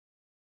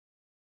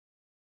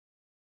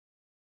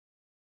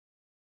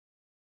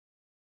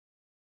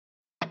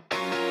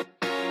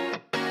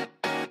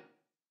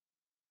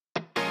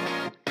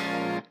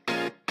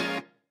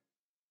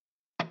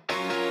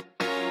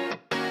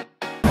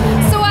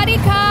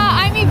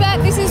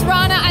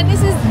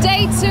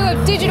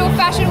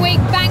Fashion Week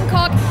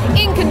Bangkok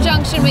in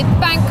conjunction with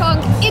Bangkok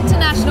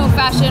International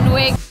Fashion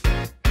Week.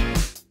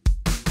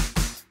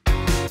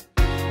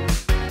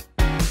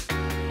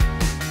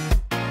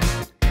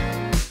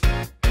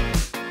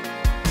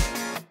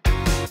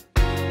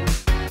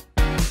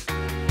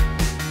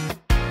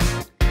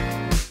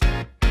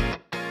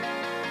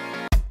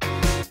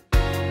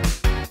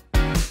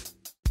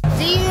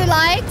 Do you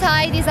like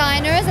Thai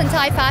designers and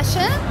Thai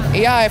fashion?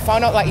 Yeah, I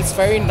found out like it's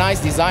very nice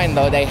design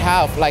though. They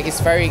have like it's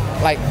very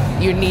like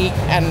unique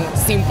and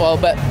simple,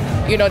 but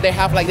you know they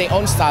have like their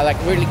own style, like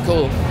really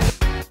cool.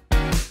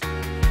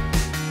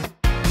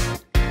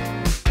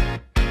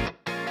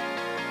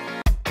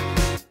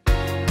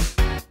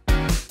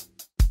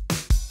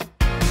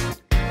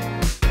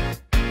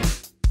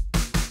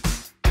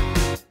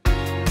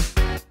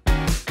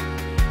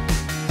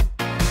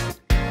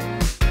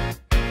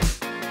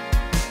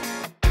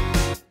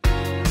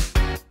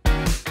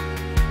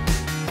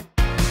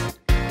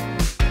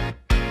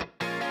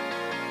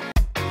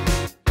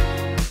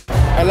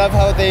 I love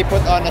how they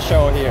put on a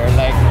show here.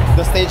 Like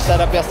the stage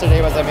setup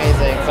yesterday was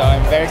amazing, so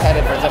I'm very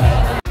excited for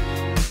tonight.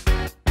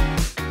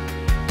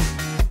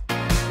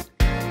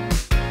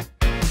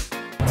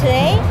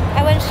 Today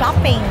I went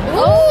shopping.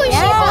 Oh,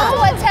 Yeah. Shibu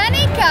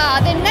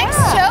Botanica, the next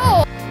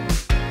show.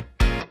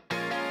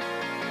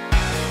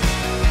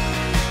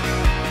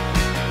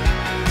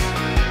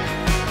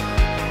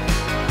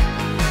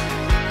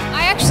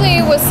 I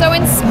actually was so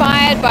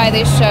inspired by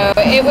this show.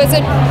 It was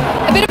a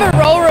bit of a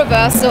role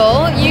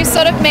reversal. You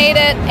sort of made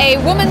it a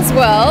woman's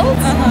world.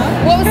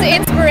 What was the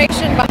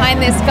inspiration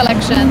behind this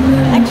collection?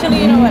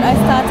 Actually, you know what? I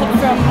started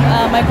from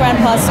my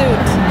grandpa's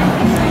suit.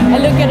 I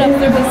look at him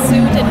through his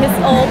suit and his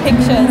old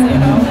pictures, you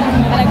know,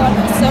 and I got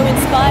so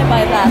inspired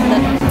by that,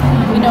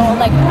 you know,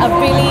 like a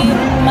really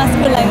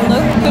masculine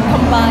look could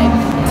combine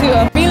to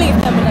a really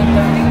feminine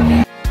look.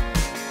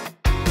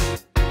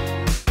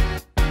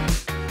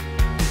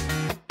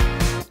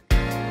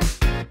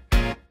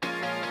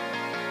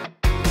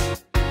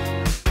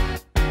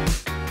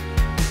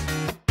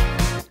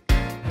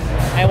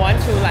 I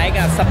want to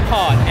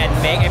support and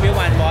make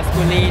everyone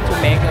muscularly to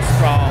make us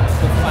strong,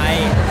 to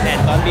fight and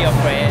don't be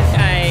afraid.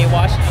 I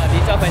watched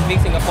Digital Fashion Week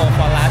Singapore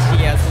for last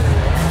year too,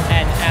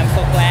 and I'm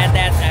so glad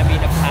that I've been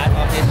a part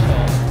of this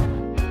show.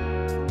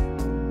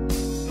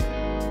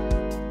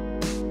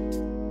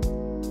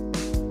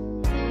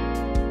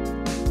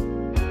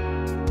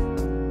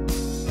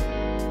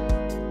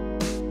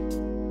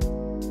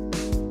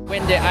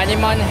 When the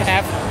animal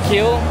have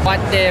killed what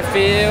they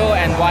feel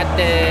and what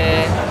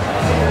they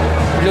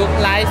look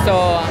like,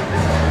 so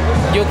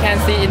you can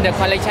see in the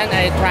collection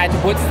I try to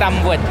put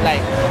some words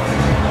like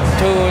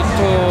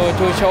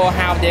to show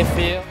how they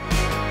feel.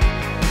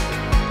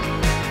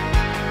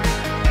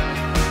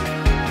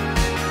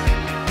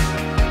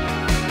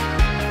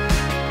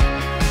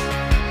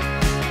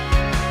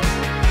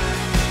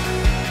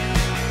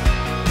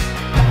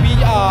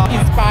 We are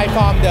inspired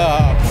from the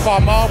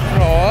formal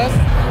clothes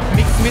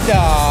mixed with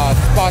the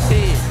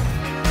sporty.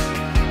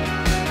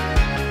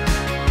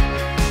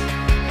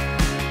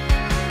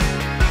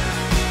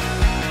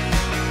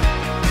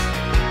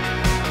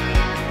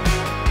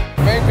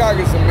 Bangkok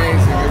is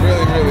amazing. It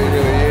really, really,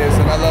 really is.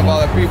 And I love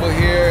all the people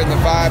here and the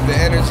vibe, the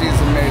energy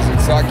is amazing.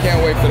 So I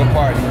can't wait for the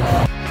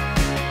party.